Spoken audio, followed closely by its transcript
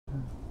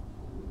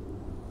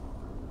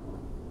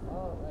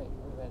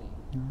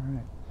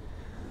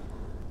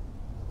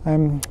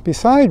I'm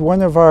beside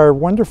one of our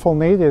wonderful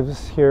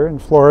natives here in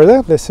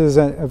Florida. This is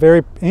a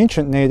very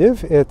ancient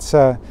native. It's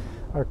a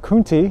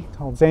kunti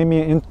called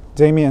Zamia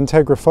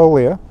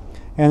integrifolia,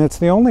 and it's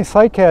the only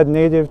cycad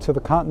native to the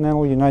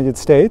continental United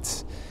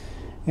States.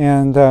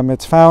 And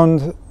it's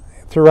found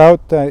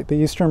throughout the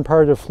eastern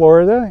part of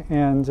Florida,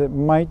 and it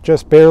might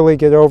just barely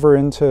get over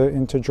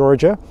into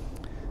Georgia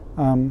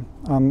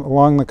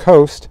along the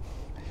coast.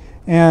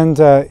 And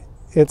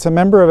it's a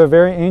member of a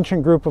very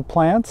ancient group of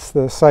plants,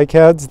 the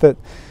cycads, that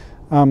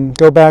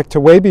go back to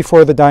way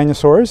before the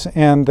dinosaurs,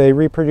 and they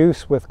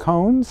reproduce with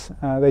cones.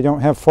 They don't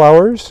have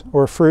flowers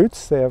or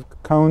fruits. They have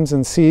cones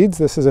and seeds.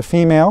 This is a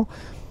female.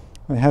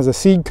 It has a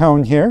seed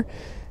cone here,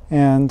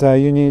 and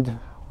you need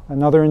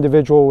another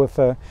individual with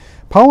a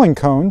pollen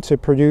cone to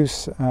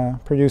produce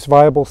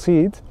viable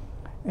seeds.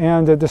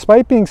 And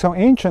despite being so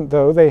ancient,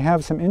 though, they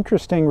have some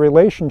interesting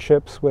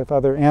relationships with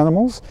other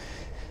animals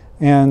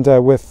and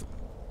with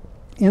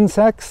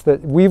insects,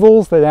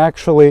 weevils that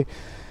actually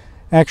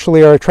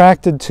are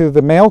attracted to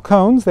the male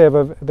cones.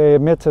 They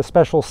emit a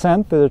special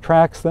scent that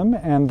attracts them,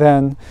 and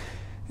then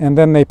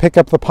they pick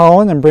up the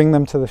pollen and bring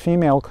them to the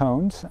female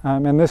cones.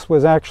 And this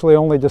was actually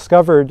only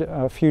discovered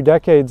a few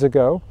decades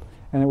ago,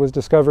 and it was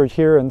discovered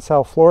here in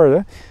South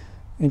Florida,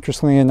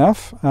 interestingly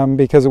enough,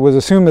 because it was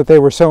assumed that they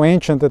were so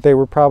ancient that they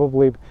were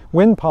probably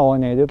wind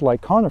pollinated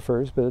like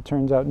conifers, but it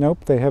turns out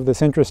nope, they have this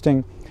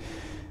interesting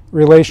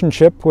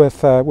relationship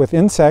with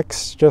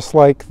insects, just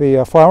like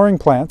the flowering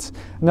plants.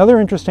 Another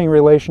interesting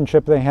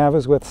relationship they have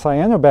is with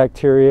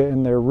cyanobacteria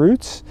in their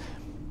roots.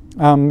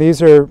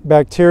 These are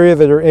bacteria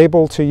that are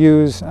able to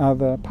use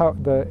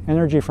the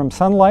energy from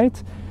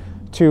sunlight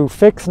to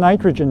fix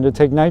nitrogen, to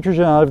take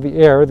nitrogen out of the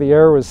air. The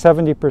air was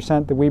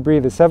 70%, that we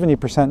breathe is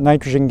 70%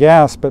 nitrogen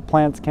gas, but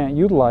plants can't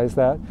utilize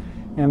that,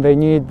 and they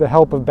need the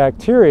help of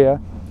bacteria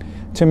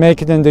to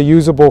make it into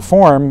usable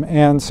form.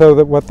 And so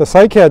that what the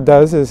cycad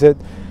does is it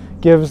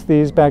gives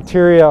these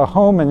bacteria a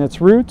home in its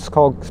roots,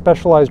 called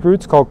specialized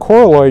roots called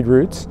coralloid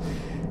roots,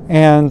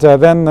 and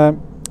then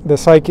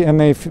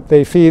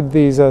they feed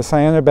these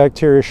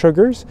cyanobacteria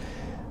sugars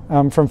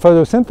from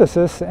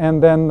photosynthesis,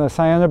 and then the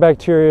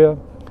cyanobacteria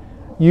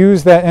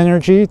use that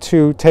energy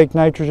to take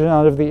nitrogen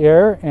out of the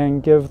air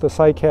and give the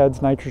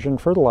cycads nitrogen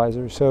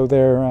fertilizer. So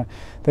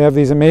they have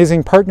these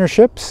amazing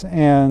partnerships,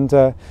 and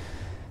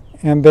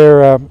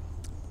they're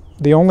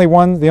the only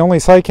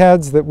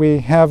cycads that we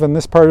have in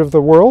this part of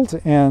the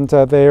world, and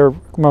their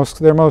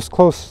most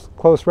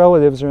close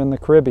relatives are in the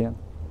Caribbean.